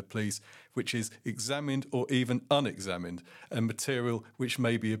held by the police which is examined or even unexamined, and material which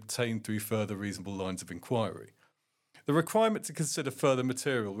may be obtained through further reasonable lines of inquiry. The requirement to consider further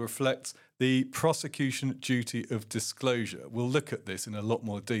material reflects the prosecution duty of disclosure. We'll look at this in a lot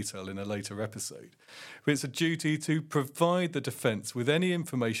more detail in a later episode. But it's a duty to provide the defence with any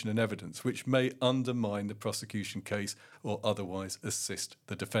information and evidence which may undermine the prosecution case or otherwise assist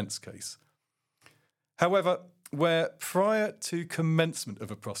the defence case. However, where prior to commencement of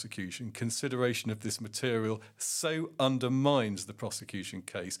a prosecution, consideration of this material so undermines the prosecution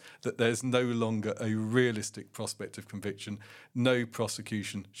case that there's no longer a realistic prospect of conviction, no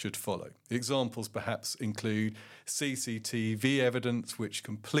prosecution should follow. Examples perhaps include CCTV evidence which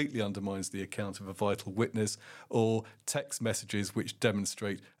completely undermines the account of a vital witness, or text messages which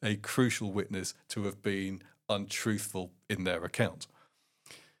demonstrate a crucial witness to have been untruthful in their account.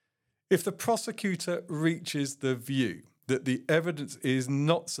 If the prosecutor reaches the view that the evidence is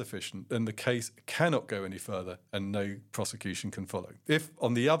not sufficient, then the case cannot go any further and no prosecution can follow. If,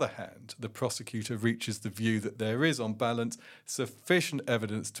 on the other hand, the prosecutor reaches the view that there is, on balance, sufficient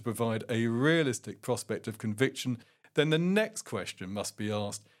evidence to provide a realistic prospect of conviction, then the next question must be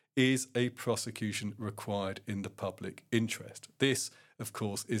asked, is a prosecution required in the public interest? This, of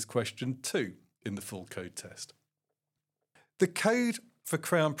course, is question 2 in the full code test. The code for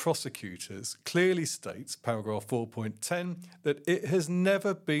Crown prosecutors clearly states, paragraph 4.10, that it has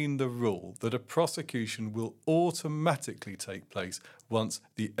never been the rule that a prosecution will automatically take place once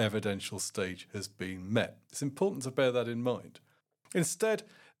the evidential stage has been met. It's important to bear that in mind. Instead,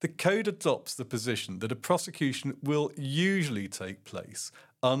 the code adopts the position that a prosecution will usually take place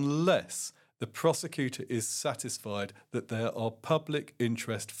unless the prosecutor is satisfied that there are public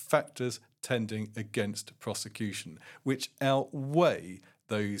interest factors tending against prosecution, which outweigh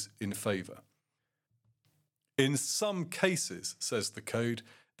those in favour. In some cases, says the code,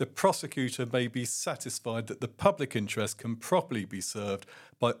 the prosecutor may be satisfied that the public interest can properly be served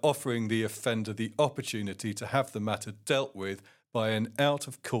by offering the offender the opportunity to have the matter dealt with by an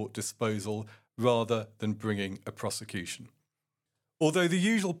out-of-court disposal rather than bringing a prosecution. Although the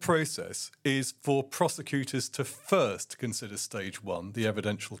usual process is for prosecutors to first consider stage 1, the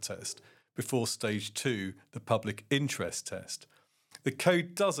evidential test, before stage 2, the public interest test, the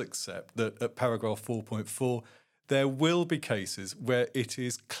code does accept that at paragraph 4.4, there will be cases where it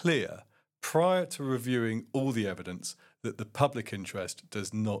is clear, prior to reviewing all the evidence, that the public interest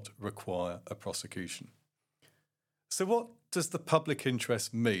does not require a prosecution. So what does the public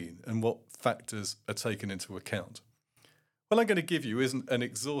interest mean and what factors are taken into account? What I'm going to give you isn't an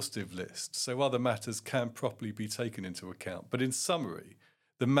exhaustive list, so other matters can properly be taken into account. But in summary,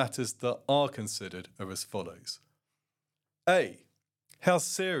 the matters that are considered are as follows. A. How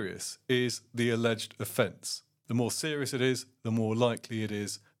serious is the alleged offence? The more serious it is, the more likely it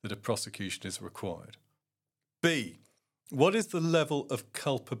is that a prosecution is required. B. What is the level of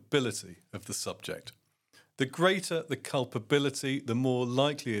culpability of the subject? The greater the culpability, the more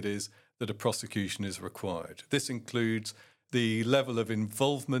likely it is that a prosecution is required. This includes the level of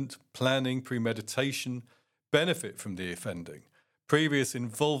involvement, planning, premeditation, benefit from the offending, previous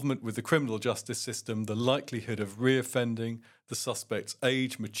involvement with the criminal justice system, the likelihood of reoffending, the suspect's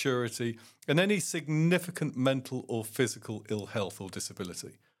age, maturity, and any significant mental or physical ill health or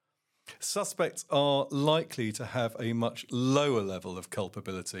disability. Suspects are likely to have a much lower level of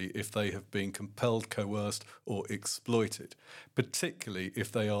culpability if they have been compelled, coerced, or exploited, particularly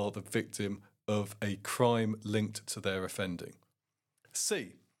if they are the victim of a crime linked to their offending.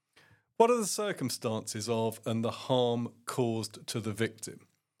 C. What are the circumstances of and the harm caused to the victim?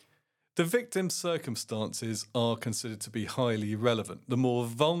 The victim's circumstances are considered to be highly relevant. The more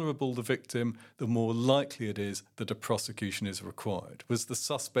vulnerable the victim, the more likely it is that a prosecution is required. Was the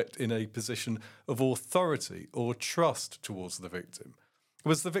suspect in a position of authority or trust towards the victim?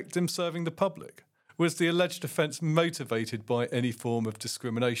 Was the victim serving the public? Was the alleged offence motivated by any form of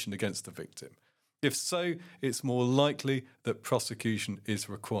discrimination against the victim? If so, it's more likely that prosecution is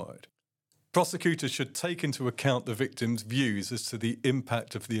required. Prosecutors should take into account the victim's views as to the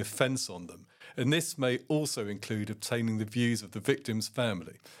impact of the offence on them, and this may also include obtaining the views of the victim's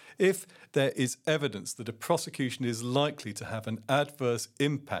family. If there is evidence that a prosecution is likely to have an adverse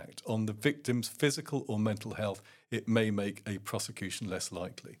impact on the victim's physical or mental health, it may make a prosecution less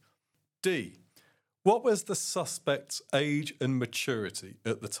likely. D. What was the suspect's age and maturity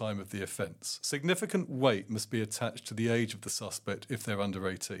at the time of the offence? Significant weight must be attached to the age of the suspect if they're under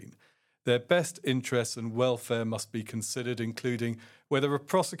 18. Their best interests and welfare must be considered, including whether a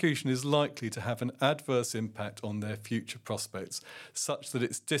prosecution is likely to have an adverse impact on their future prospects, such that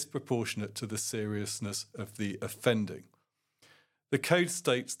it's disproportionate to the seriousness of the offending. The code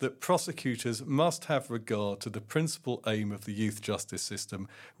states that prosecutors must have regard to the principal aim of the youth justice system,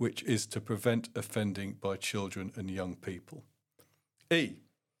 which is to prevent offending by children and young people. E.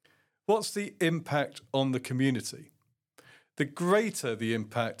 What's the impact on the community? The greater the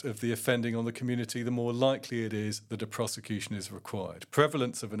impact of the offending on the community, the more likely it is that a prosecution is required.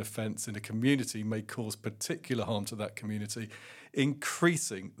 Prevalence of an offence in a community may cause particular harm to that community,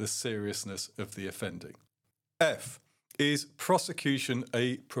 increasing the seriousness of the offending. F. Is prosecution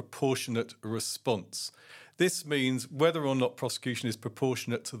a proportionate response? This means whether or not prosecution is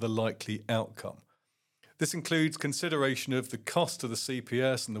proportionate to the likely outcome. This includes consideration of the cost to the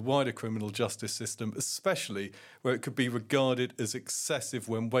CPS and the wider criminal justice system, especially where it could be regarded as excessive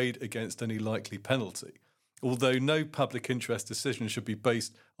when weighed against any likely penalty. Although no public interest decision should be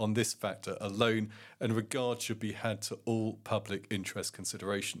based on this factor alone, and regard should be had to all public interest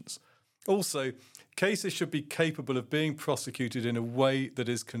considerations. Also, cases should be capable of being prosecuted in a way that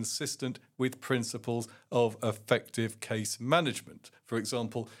is consistent with principles of effective case management. For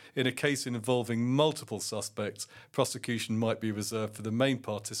example, in a case involving multiple suspects, prosecution might be reserved for the main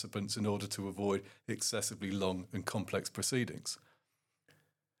participants in order to avoid excessively long and complex proceedings.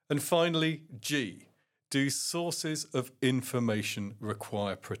 And finally, G. Do sources of information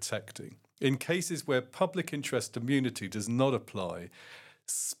require protecting? In cases where public interest immunity does not apply,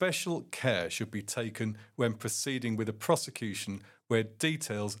 special care should be taken when proceeding with a prosecution where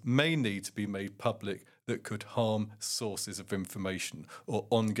details may need to be made public that could harm sources of information or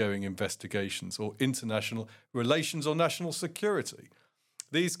ongoing investigations or international relations or national security.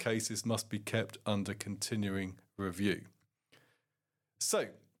 These cases must be kept under continuing review. So,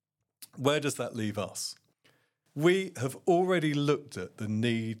 where does that leave us? We have already looked at the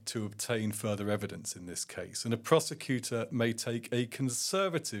need to obtain further evidence in this case, and a prosecutor may take a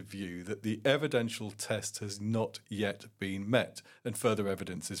conservative view that the evidential test has not yet been met and further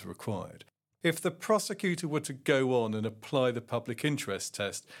evidence is required. If the prosecutor were to go on and apply the public interest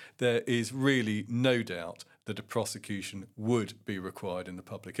test, there is really no doubt that a prosecution would be required in the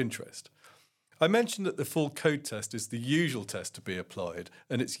public interest. I mentioned that the full code test is the usual test to be applied,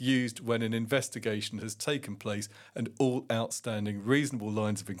 and it's used when an investigation has taken place and all outstanding reasonable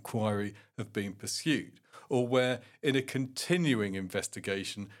lines of inquiry have been pursued, or where, in a continuing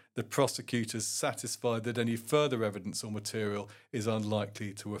investigation, the prosecutor is satisfied that any further evidence or material is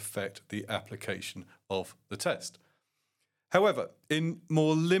unlikely to affect the application of the test. However, in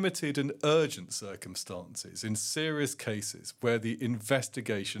more limited and urgent circumstances, in serious cases where the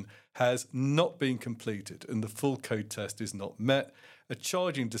investigation has not been completed and the full code test is not met, a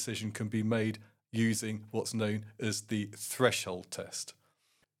charging decision can be made using what's known as the threshold test.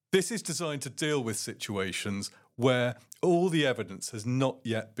 This is designed to deal with situations where all the evidence has not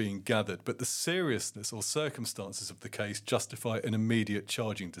yet been gathered, but the seriousness or circumstances of the case justify an immediate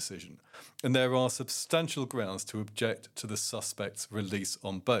charging decision, and there are substantial grounds to object to the suspect's release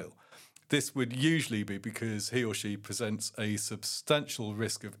on bail. This would usually be because he or she presents a substantial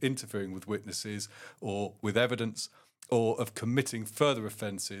risk of interfering with witnesses or with evidence, or of committing further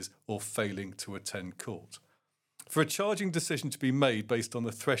offences or failing to attend court. For a charging decision to be made based on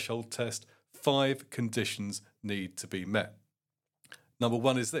the threshold test, 5 conditions need to be met. Number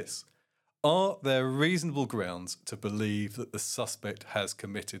 1 is this: are there reasonable grounds to believe that the suspect has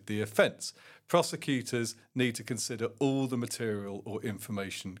committed the offence? Prosecutors need to consider all the material or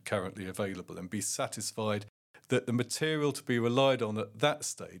information currently available and be satisfied that the material to be relied on at that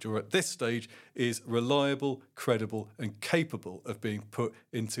stage or at this stage is reliable, credible and capable of being put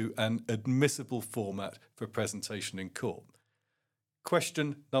into an admissible format for presentation in court.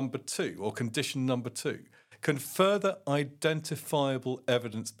 Question number 2, or condition number 2, can further identifiable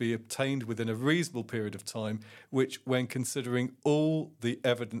evidence be obtained within a reasonable period of time, which, when considering all the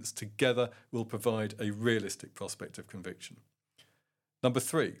evidence together, will provide a realistic prospect of conviction? Number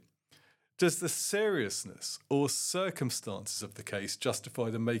 3, does the seriousness or circumstances of the case justify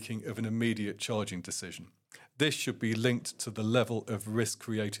the making of an immediate charging decision? This should be linked to the level of risk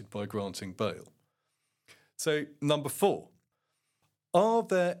created by granting bail. So, number 4, are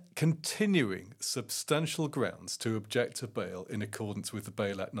there continuing substantial grounds to object to bail in accordance with the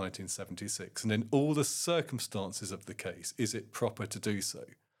Bail Act 1976? And in all the circumstances of the case, is it proper to do so?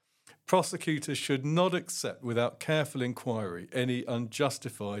 Prosecutors should not accept without careful inquiry any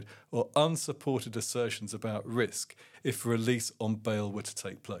unjustified or unsupported assertions about risk if release on bail were to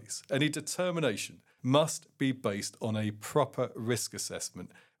take place. Any determination must be based on a proper risk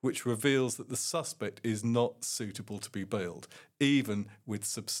assessment which reveals that the suspect is not suitable to be bailed, even with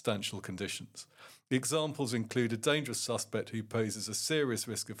substantial conditions. Examples include a dangerous suspect who poses a serious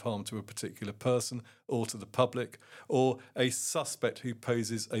risk of harm to a particular person or to the public, or a suspect who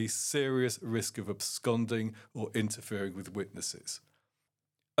poses a serious risk of absconding or interfering with witnesses.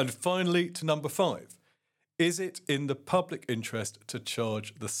 And finally, to number 5, is it in the public interest to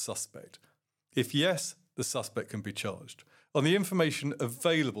charge the suspect? If yes, the suspect can be charged. On the information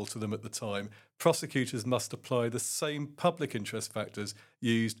available to them at the time, prosecutors must apply the same public interest factors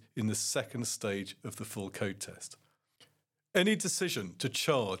used in the second stage of the full code test. Any decision to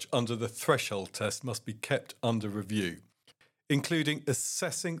charge under the threshold test must be kept under review, including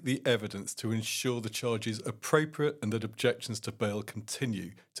assessing the evidence to ensure the charge is appropriate and that objections to bail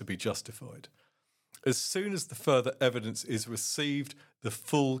continue to be justified. As soon as the further evidence is received, the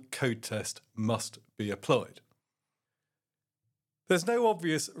full code test must be applied. There's no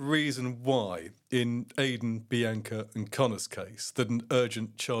obvious reason why, in Aidan, Bianca and Connor's case, that an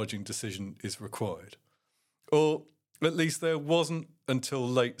urgent charging decision is required. Or at least there wasn't until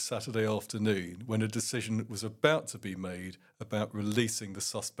late Saturday afternoon when a decision was about to be made about releasing the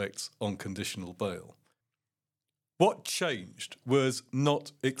suspects on conditional bail. What changed was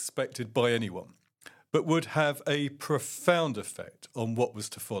not expected by anyone, but would have a profound effect on what was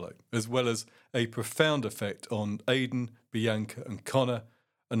to follow, as well as a profound effect on Aidan, Bianca and Connor,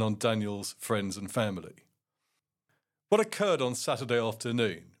 and on Daniel's friends and family. What occurred on Saturday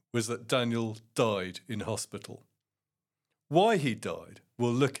afternoon was that Daniel died in hospital. Why he died,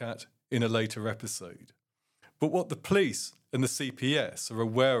 we'll look at in a later episode. But what the police and the CPS are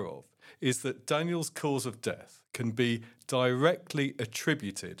aware of is that Daniel's cause of death can be directly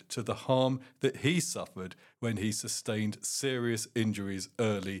attributed to the harm that he suffered when he sustained serious injuries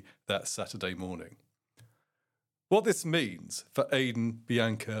early that Saturday morning. What this means for Aidan,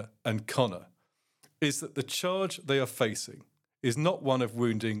 Bianca and Connor is that the charge they are facing is not one of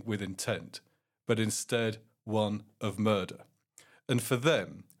wounding with intent, but instead one of murder. And for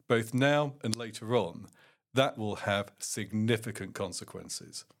them, both now and later on, that will have significant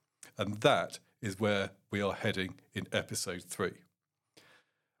consequences. And that is where we are heading in episode 3.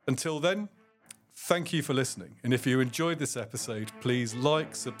 Until then, thank you for listening. And if you enjoyed this episode, please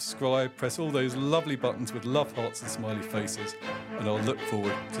like, subscribe, press all those lovely buttons with love hearts and smiley faces. And I'll look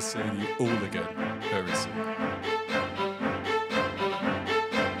forward to seeing you all again very soon.